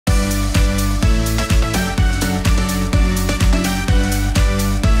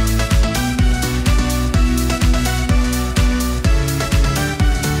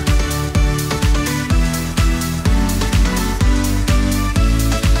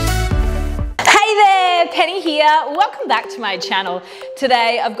here, welcome back to my channel.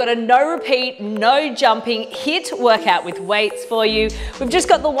 Today I've got a no repeat, no jumping HIIT workout with weights for you. We've just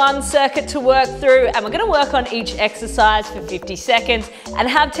got the one circuit to work through and we're going to work on each exercise for 50 seconds and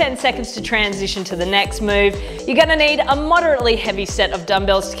have 10 seconds to transition to the next move. You're going to need a moderately heavy set of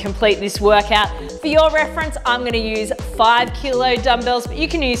dumbbells to complete this workout. For your reference, I'm going to use 5 kilo dumbbells, but you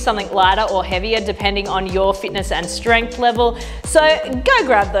can use something lighter or heavier depending on your fitness and strength level. So go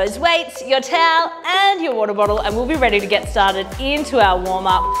grab those weights, your towel and your water bottle and we'll be ready to get started into our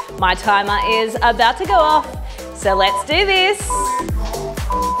warm-up. My timer is about to go off, so let's do this.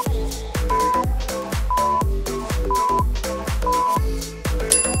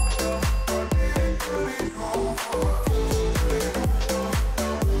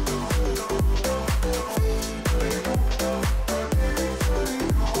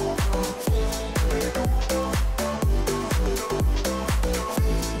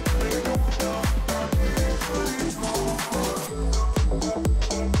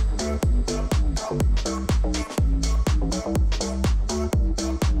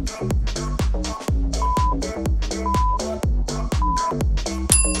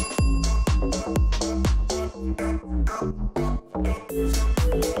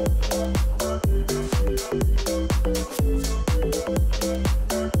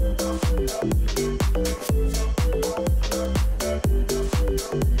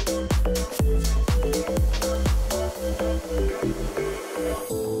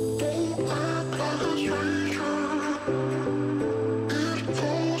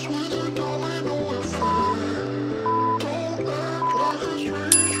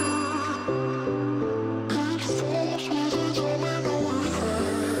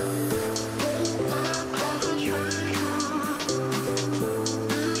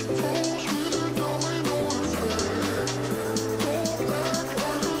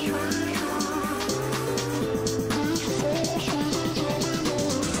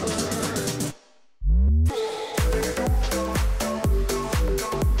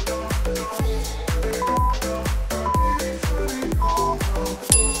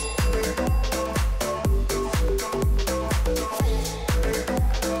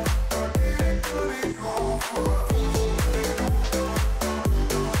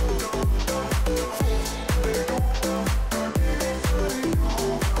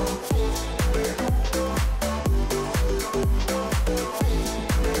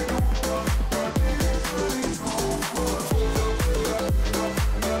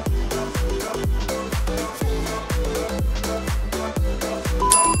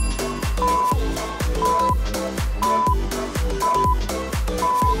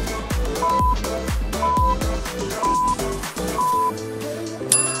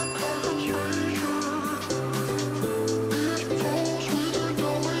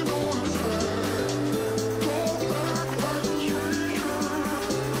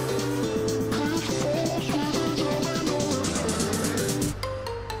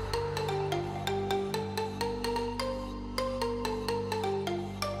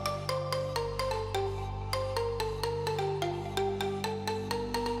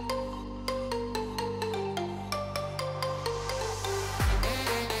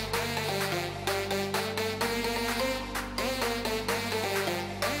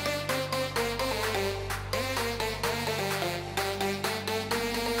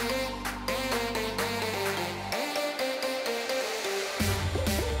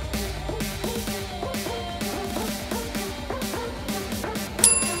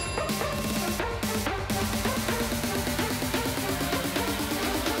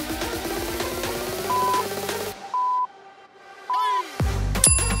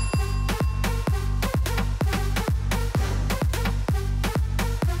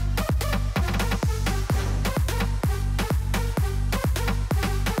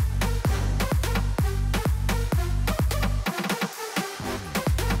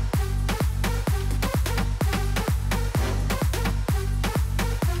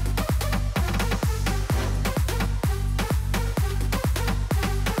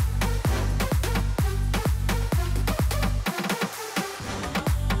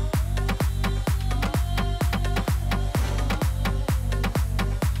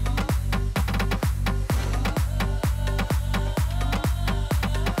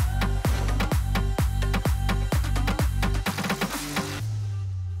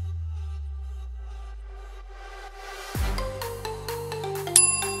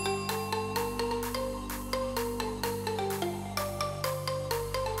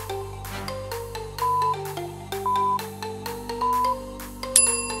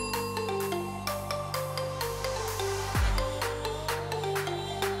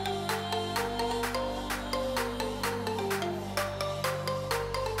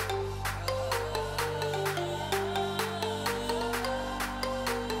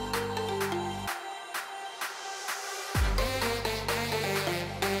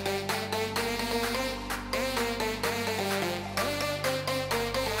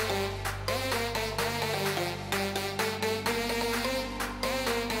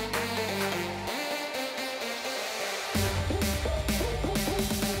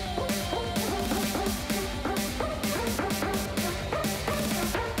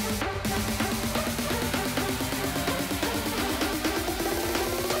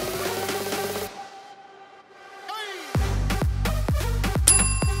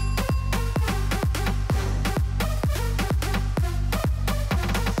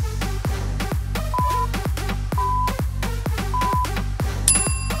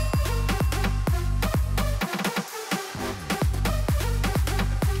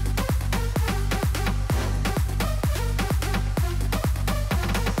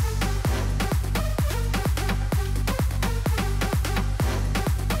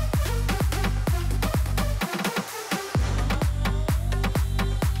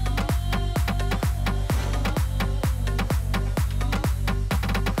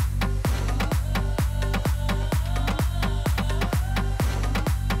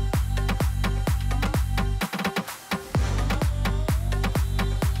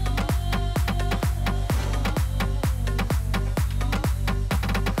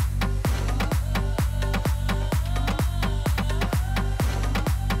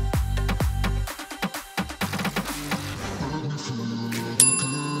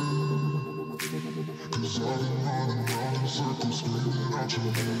 Let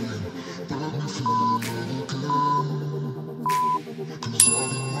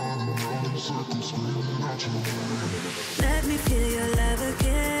me feel your love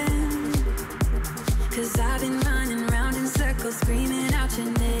again, 'cause I've been running round in circles screaming out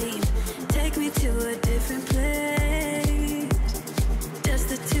your name. Take me to a different place, just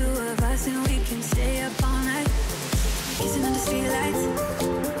the two of us and we can stay up all night, kissing under streetlights,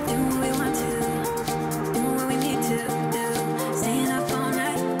 doing what we want to, doing what we need to do, staying up all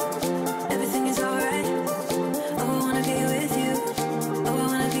night, everything is alright. Oh, I wanna be with you, oh, I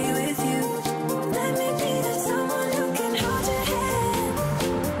wanna be with you. Let me be that someone who can hold your hand.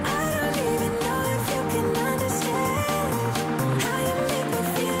 I don't even know if you can understand how you make me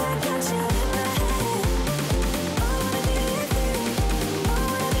feel. I got you in my hand. Oh, I wanna be with you, oh, I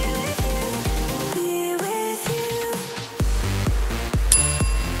wanna be with you, be with you.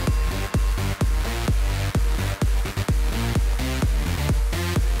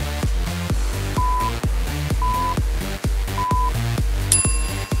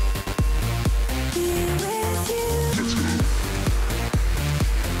 Be with you.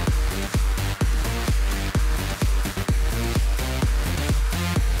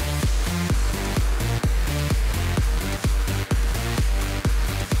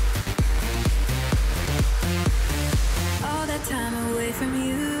 All that time away from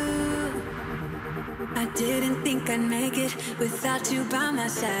you, I didn't think I'd make it without you by my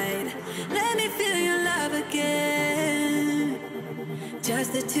side. Let me feel your love again,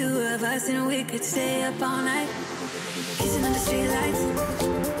 just the two of us and we could stay up all night, kissing under streetlights,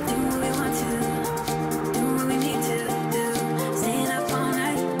 doing what we want to, doing what we need to do, staying up all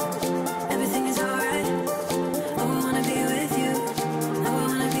night, everything is alright. Oh, I wanna be with you, oh, I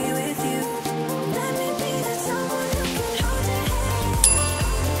wanna be with you. Let me be that someone who can hold your hand.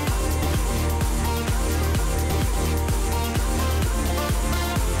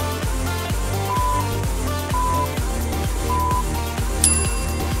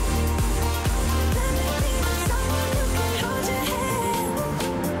 Let me be that someone who can hold your hand.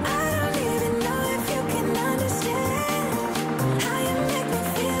 I don't even know if you can understand how you make me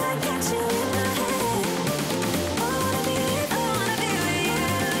feel. I got you in my hand. Oh, I wanna be with you, I wanna be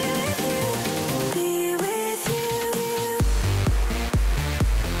with you, be with you.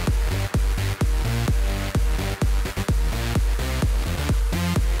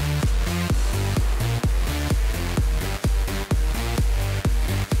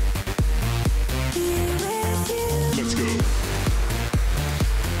 Be with you. Let's go.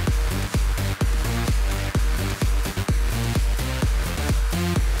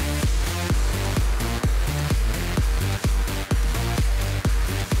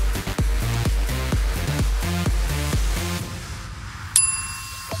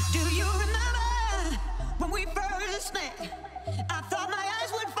 Do you remember when we first met? I thought my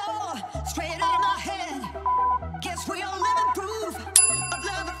eyes would fall straight out of my head. Guess we all living proof of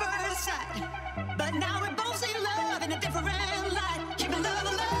love at first sight. But now we both see love in a different light. Keeping love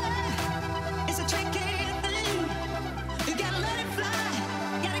alive, it's a tricky thing. You gotta let it fly,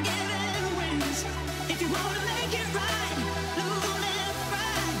 gotta give it wings. If you wanna make it right, don't let it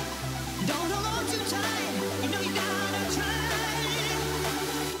fry. Don't hold on too tight, you know you gotta try.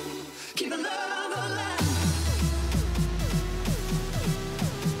 Keep the love alive.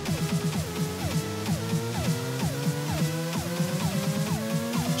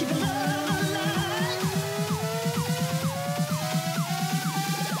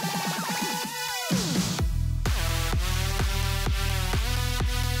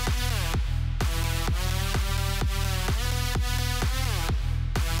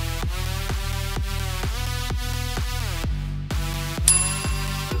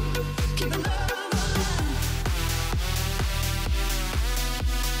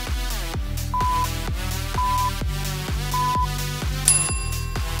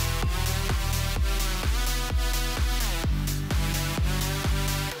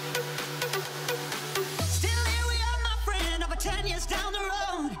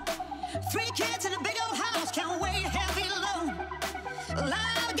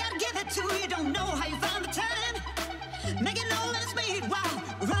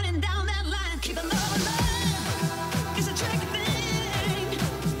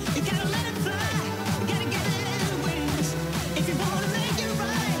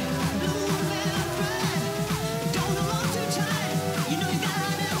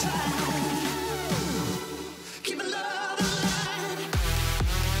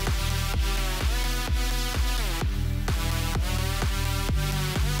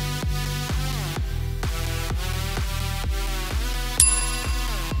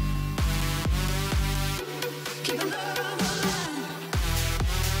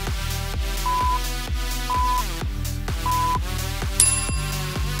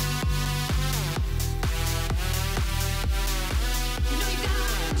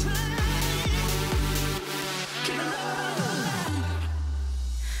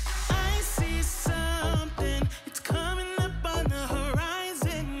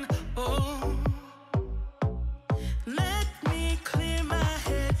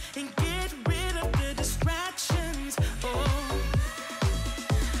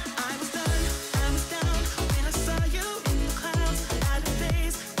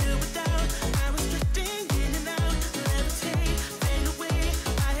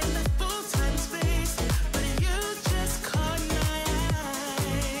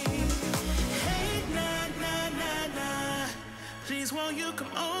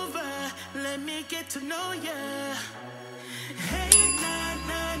 come over, let me get to know ya. Hey, nah,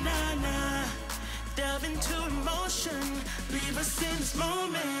 nah, nah, nah. Delve into emotion, leave us in this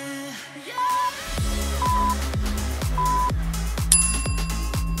moment.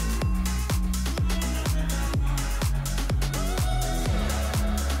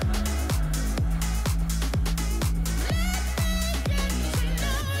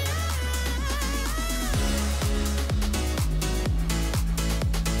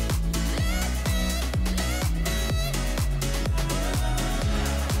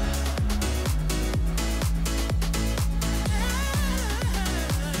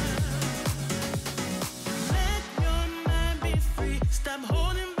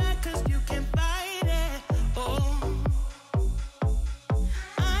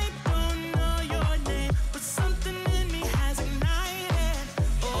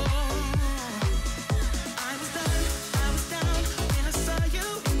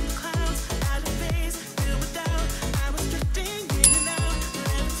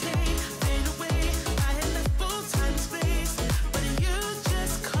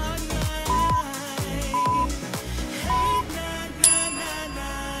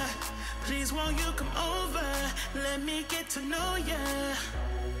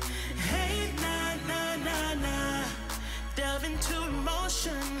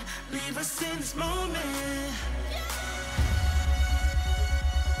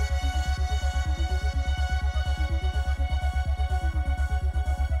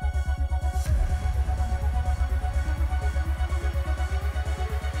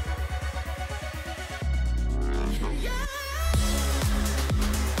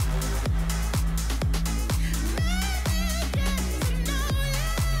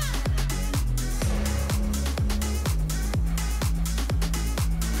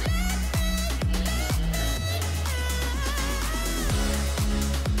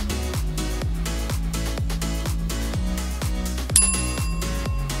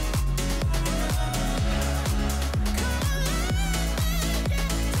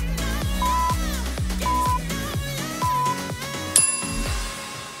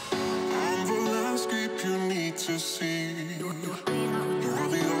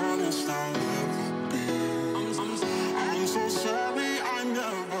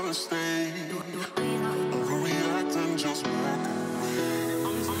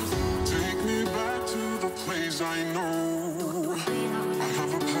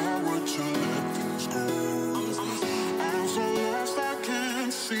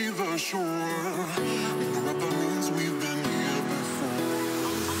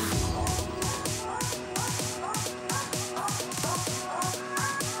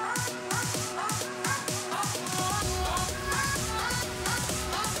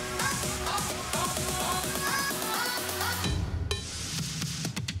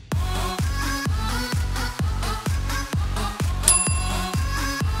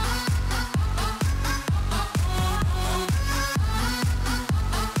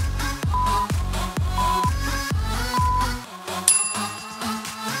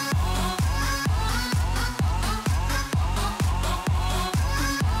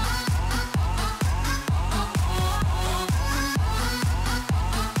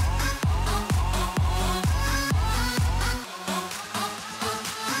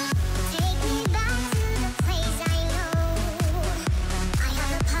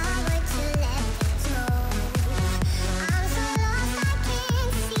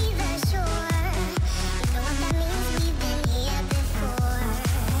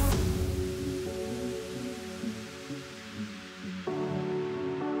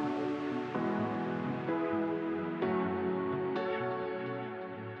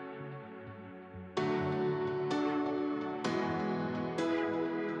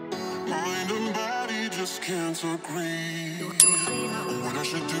 just can't agree on what I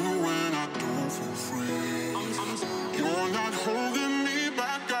should do when I don't feel free. You're not holding me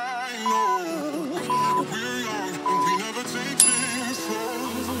back, I know. We're young and we never take things slow.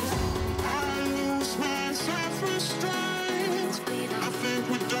 I lose my self-restraint. I think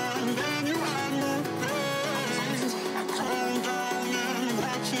we're done, then you had more pain. I calm down and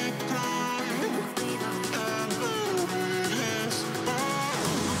watch it climb. And the weight is gone.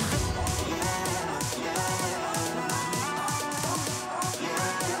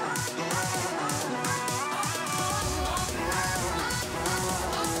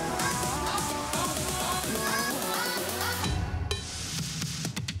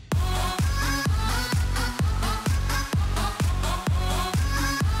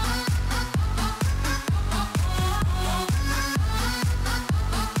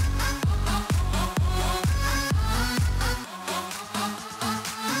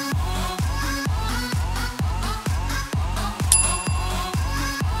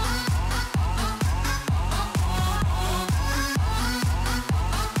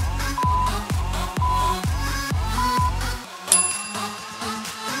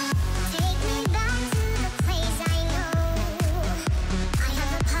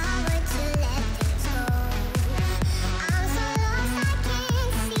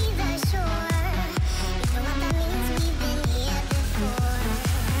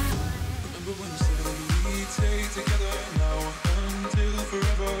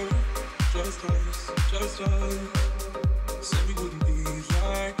 just us. Said we wouldn't be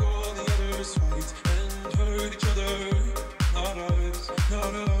like all the others, fight and hurt each other. Not us,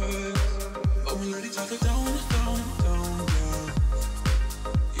 not us. But we let each other down, down, down, yeah.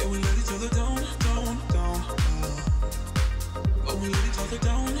 Yeah, we let each other down, down, down, yeah. But we let each other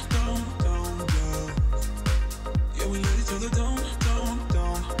down, down, down, yeah. Yeah, we let each other down, down,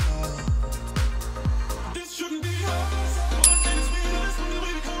 down, yeah. This shouldn't be us. Why can't it be us when the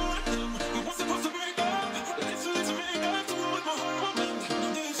way we correct them? We weren't supposed to break up. It's too late to make up to what my heart meant. No,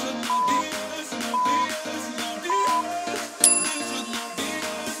 this should not be us, not be us, not be us. This should not be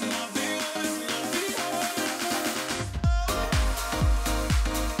us, not be us, not be us.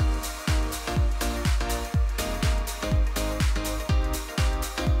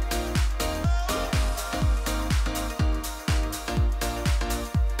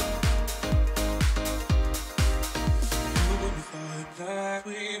 That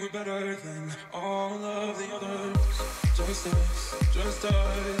we were better than all of the others. Just us, just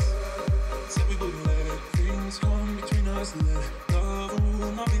us. Said we wouldn't let things come between us. Let love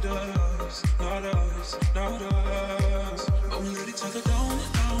rule, not be us, not us, not us. But we let each other down,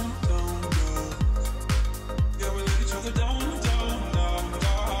 down, down, down. Yeah, we let each other down, down, down,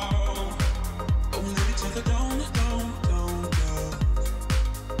 down. But we let each other down, down, down, down.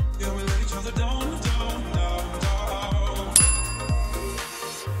 Yeah, we let each other down, down, down, down.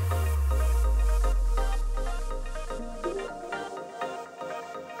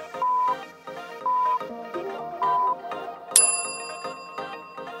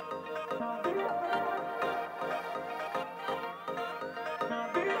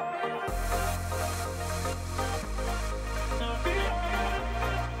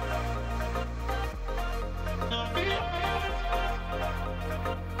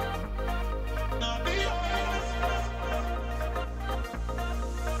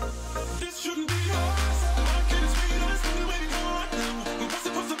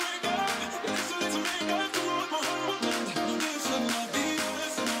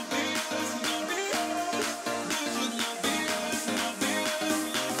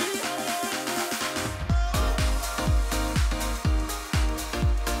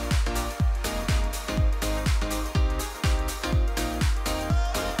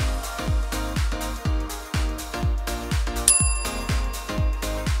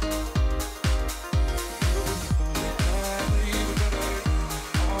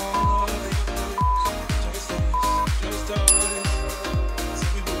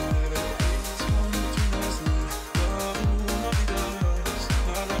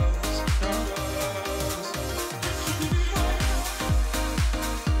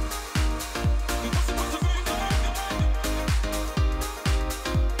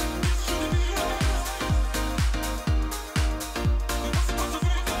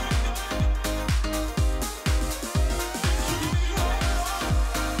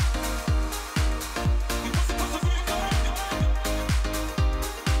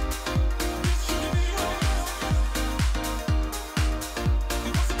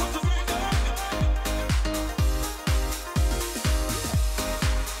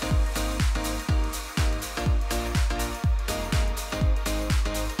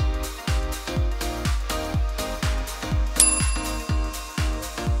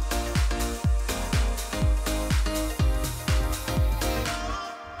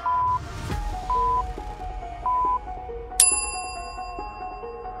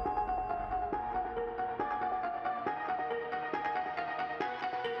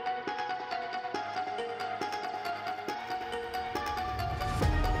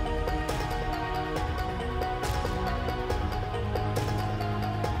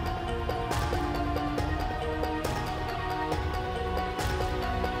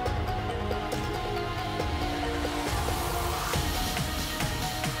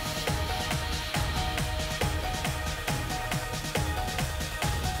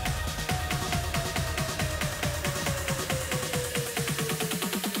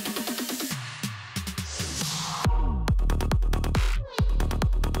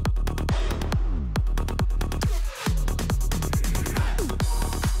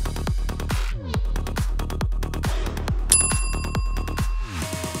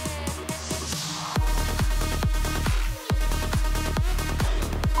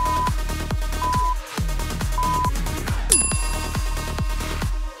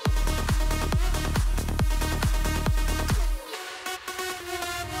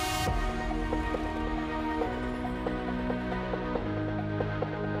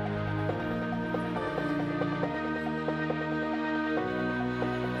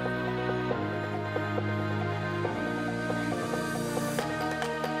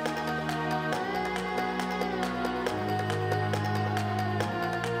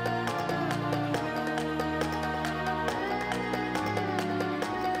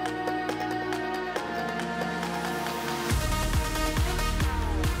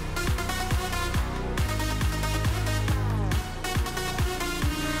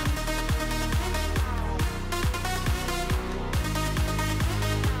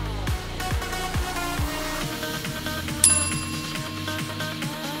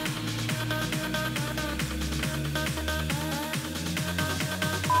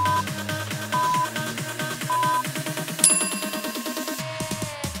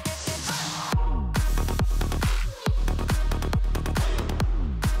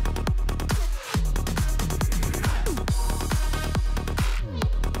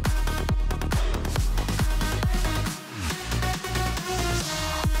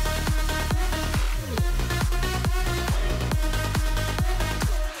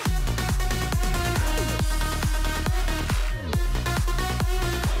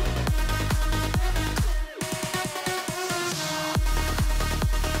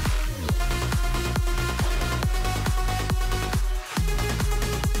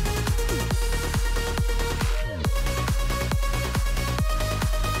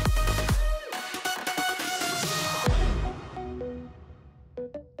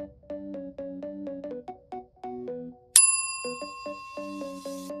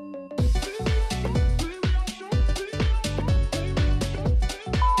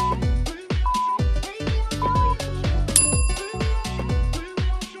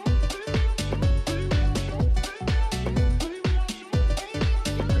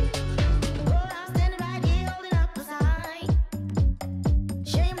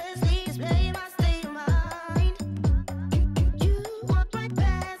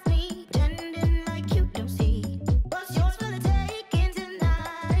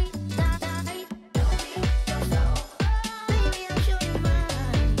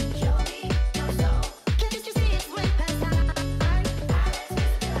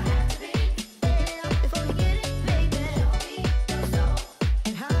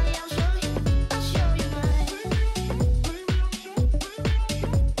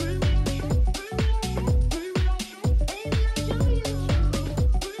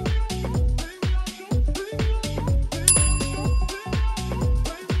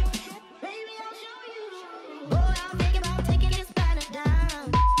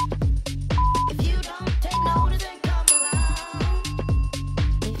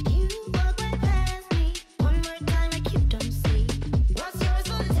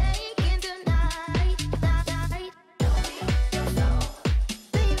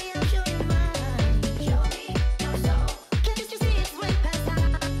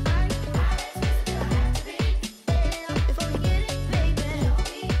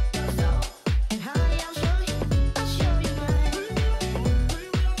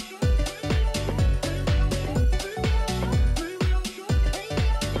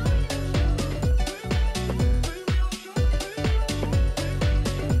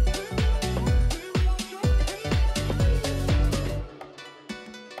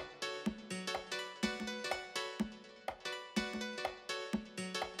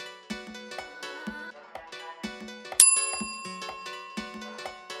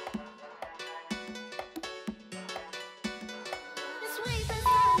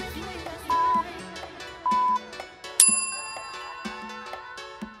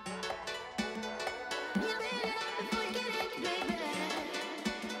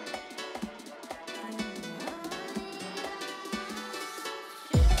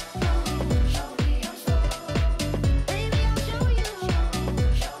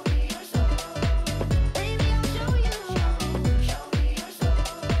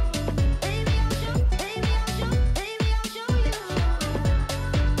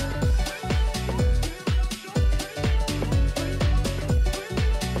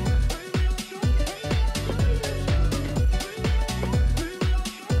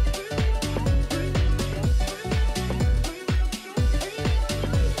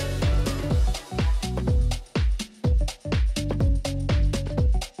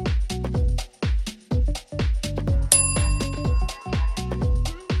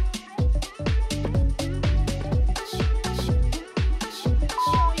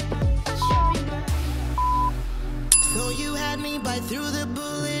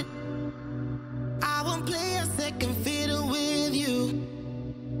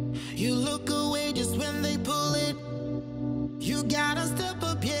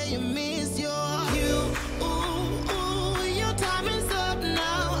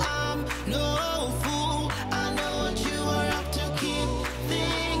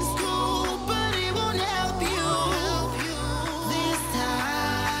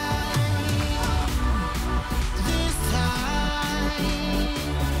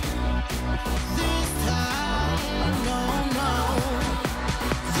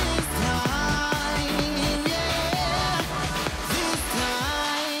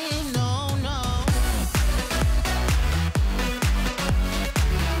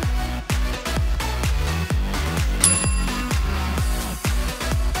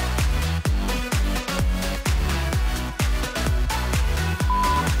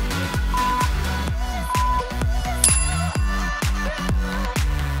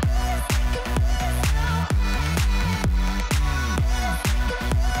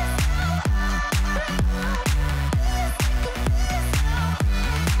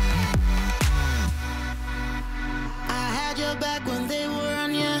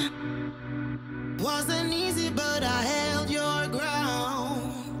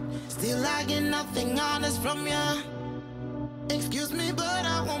 I get nothing honest from ya. Excuse me, but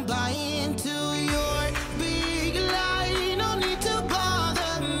I won't buy into your big lie. No need to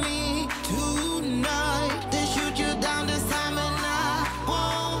bother me tonight. They shoot you down this time and I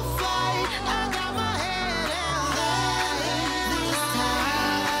won't fight. I got my head held high.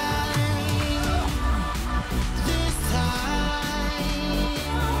 This time.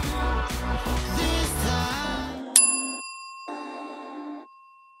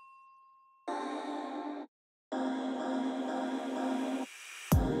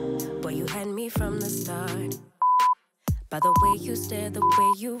 Boy, you had me from the start. By the way you stared, the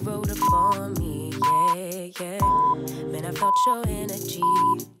way you wrote upon me, yeah. Man, I felt your energy.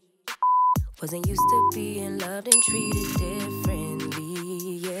 Wasn't used to being loved and treated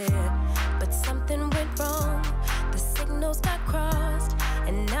differently, yeah. But something went wrong, the signals got crossed,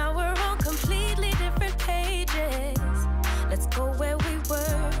 and now we're on completely different pages. Let's go where we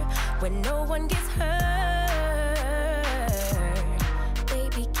were, where no one gets hurt.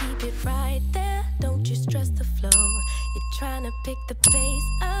 Baby, keep it right there, don't you stress the flow. You're trying to pick the pace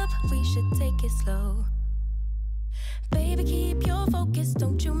up, we should take it slow. Baby, keep your focus,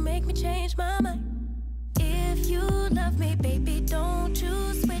 don't you make me change my mind. If you love me, baby, don't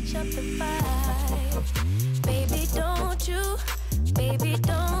you switch up the vibe. Baby, don't you, baby,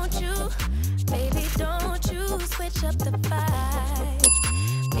 don't you, baby, don't you switch up the vibe.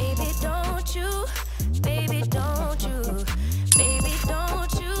 Baby, don't you, baby, don't you, baby,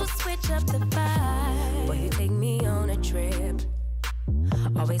 don't you switch up the vibe. Boy, you take me on a trip,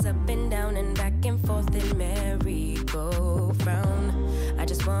 always up and down and back and forth in merry-go-round. I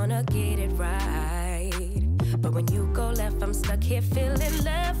just wanna get it right, but when you go left, I'm stuck here feeling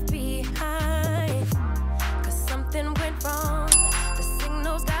left behind. Cause something went wrong, the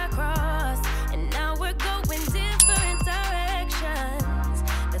signals got crossed, and now we're going different directions.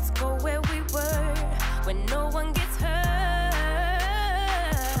 Let's go where we were, when no one gets hurt.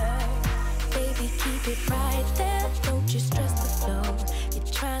 Baby, keep it right there, don't you stress the flow.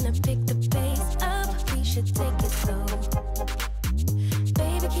 You're trying to pick the pace up, we should take it slow.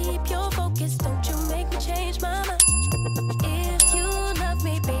 Baby, keep your focus, don't you make me change my mind. If you love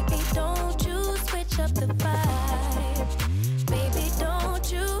me, baby, don't you switch up the vibe. Baby,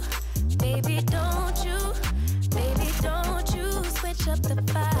 don't you, baby, don't you, baby, don't you switch up the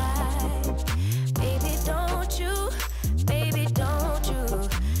vibe. Baby, don't you, baby, don't you,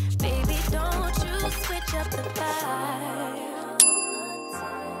 baby, don't you switch up the vibe.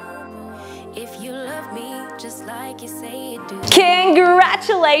 If you love me just like you say you do.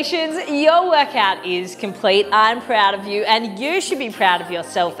 Congratulations, your workout is complete. I'm proud of you and you should be proud of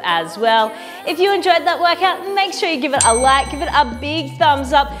yourself as well. If you enjoyed that workout, make sure you give it a like, give it a big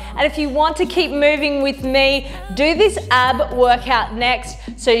thumbs up, and if you want to keep moving with me, do this ab workout next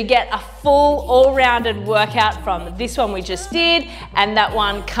so you get a full all-rounded workout from this one we just did and that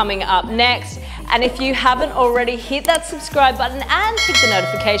one coming up next. And if you haven't already, hit that subscribe button and hit the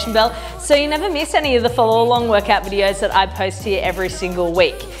notification bell so you never miss any of the follow-along workout videos that I post here every single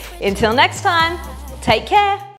week. Until next time, take care.